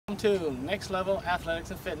to Next Level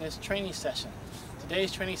Athletics and Fitness training session.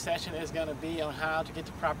 Today's training session is going to be on how to get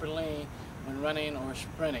the proper lean when running or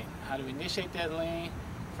sprinting, how to initiate that lean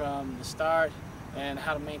from the start, and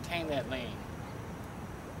how to maintain that lean.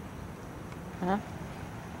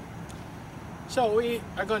 So what we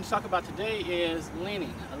are going to talk about today is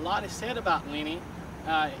leaning. A lot is said about leaning,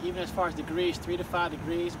 even as far as degrees, 3 to 5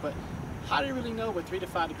 degrees, but how do you really know what 3 to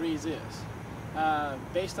 5 degrees is?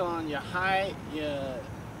 Based on your height,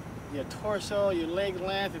 your torso, your leg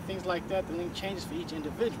length, and things like that, the lean changes for each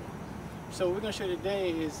individual. So what we're going to show you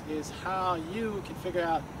today is how you can figure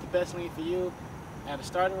out the best lean for you at the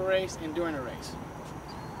start of a race and during a race.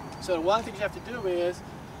 So one thing you have to do is,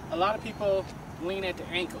 a lot of people lean at the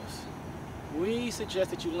ankles. We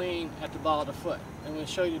suggest that you lean at the ball of the foot, and we'll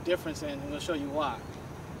show you the difference and we'll show you why.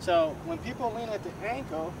 So when people lean at the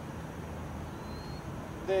ankle,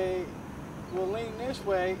 they will lean this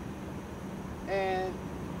way, and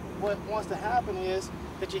what wants to happen is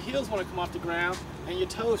that your heels want to come off the ground and your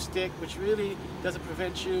toes stick, which really doesn't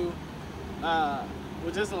prevent you,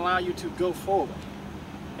 which doesn't allow you to go forward.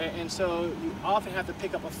 And so you often have to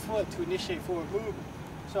pick up a foot to initiate forward movement.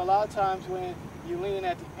 So a lot of times when you're leaning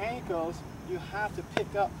at the ankles, you have to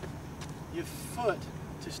pick up your foot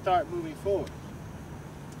to start moving forward.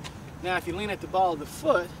 Now if you lean at the ball of the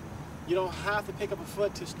foot, you don't have to pick up a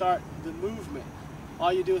foot to start the movement.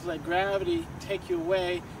 All you do is let gravity take you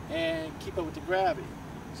away and keep up with the gravity.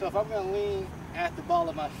 So if I'm going to lean at the ball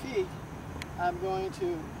of my feet, I'm going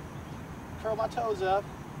to curl my toes up,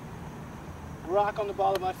 rock on the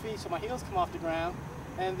ball of my feet so my heels come off the ground,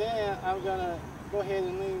 and then I'm going to go ahead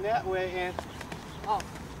and lean that way and off.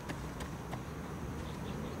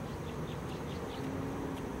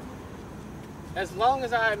 As long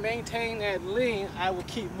as I maintain that lean, I will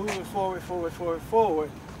keep moving forward,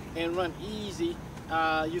 and run easy,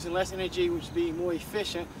 using less energy, which will be more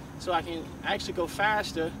efficient, so I can actually go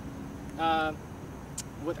faster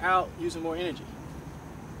without using more energy.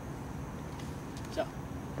 So,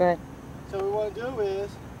 good. So what we want to do is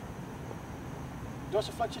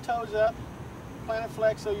dorsal flex your toes up, plantar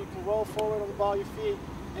flex so you can roll forward on the ball of your feet,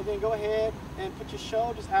 and then go ahead and put your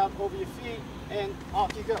shoulders out over your feet, and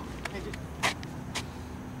off you go.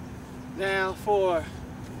 Now for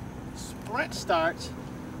sprint starts,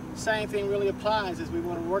 same thing really applies, is we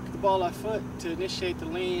want to work the ball of our foot to initiate the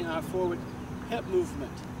lean, our forward hip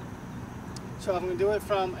movement. So I'm going to do it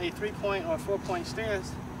from a 3-point or 4-point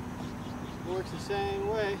stance. It works the same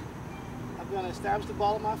way. I'm going to establish the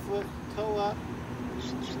ball of my foot, toe up,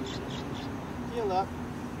 heel up.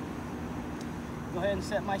 Go ahead and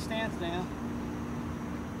set my stance down.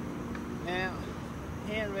 Now,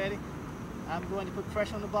 hand ready. I'm going to put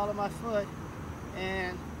pressure on the ball of my foot,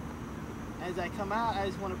 and as I come out, I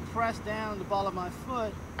just want to press down the ball of my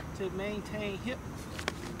foot to maintain hip.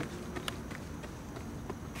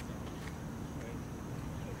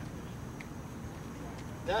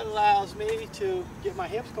 That allows me to get my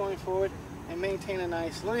hips going forward and maintain a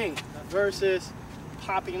nice lean versus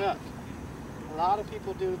popping up. A lot of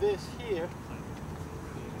people do this here,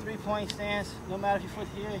 3-point stance, no matter if your foot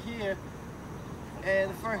here or here,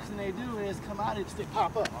 and the first thing they do is come out and stick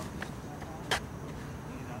pop up.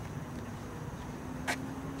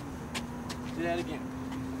 Do that again.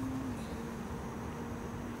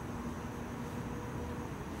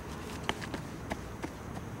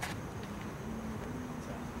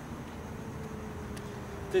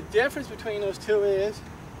 The difference between those two is,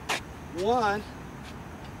 one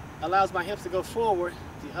allows my hips to go forward,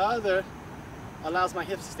 the other allows my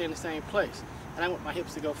hips to stay in the same place, and I want my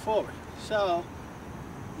hips to go forward. So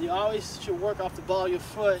you always should work off the ball of your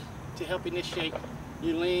foot to help initiate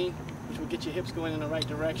your lean, which will get your hips going in the right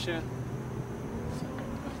direction.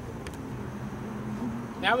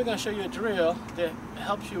 Now we're going to show you a drill that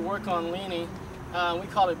helps you work on leaning. We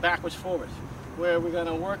call it backwards forwards, where we're going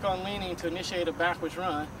to work on leaning to initiate a backwards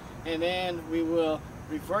run, and then we will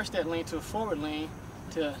reverse that lean to a forward lean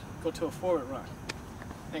to go to a forward run.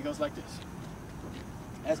 And it goes like this.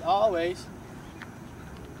 As always,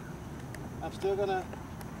 I'm still going to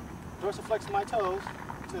dorsal flex my toes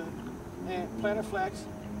and plantar flex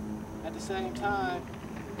at the same time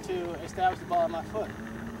to establish the ball of my foot.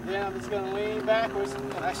 Then I'm just going to lean backwards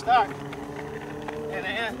when I start, and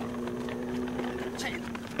then change.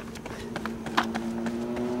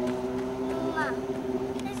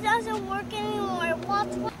 This doesn't work anymore. What?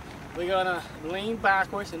 We're going to lean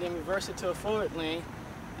backwards and then reverse it to a forward lean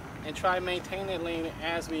and try to maintain that lean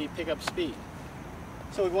as we pick up speed.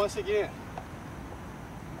 So once again,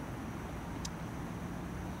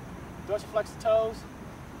 dorsal flex the toes,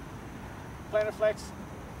 plantar flex,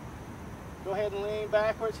 go ahead and lean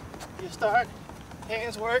backwards, you start,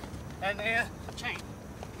 hands work, and then chain.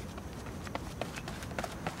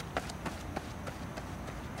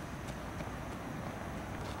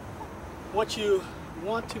 What you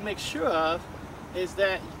want to make sure of is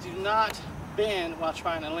that you do not bend while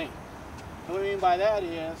trying to lean. And what I mean by that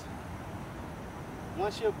is,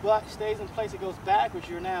 once your butt stays in place, it goes backwards,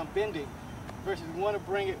 you're now bending, versus we want to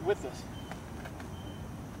bring it with us.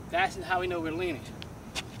 That's how we know we're leaning.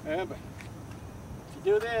 Remember, if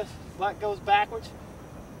you do this, butt goes backwards,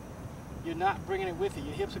 you're not bringing it with you.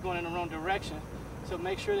 Your hips are going in the wrong direction, so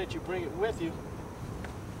make sure that you bring it with you,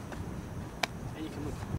 and you can move.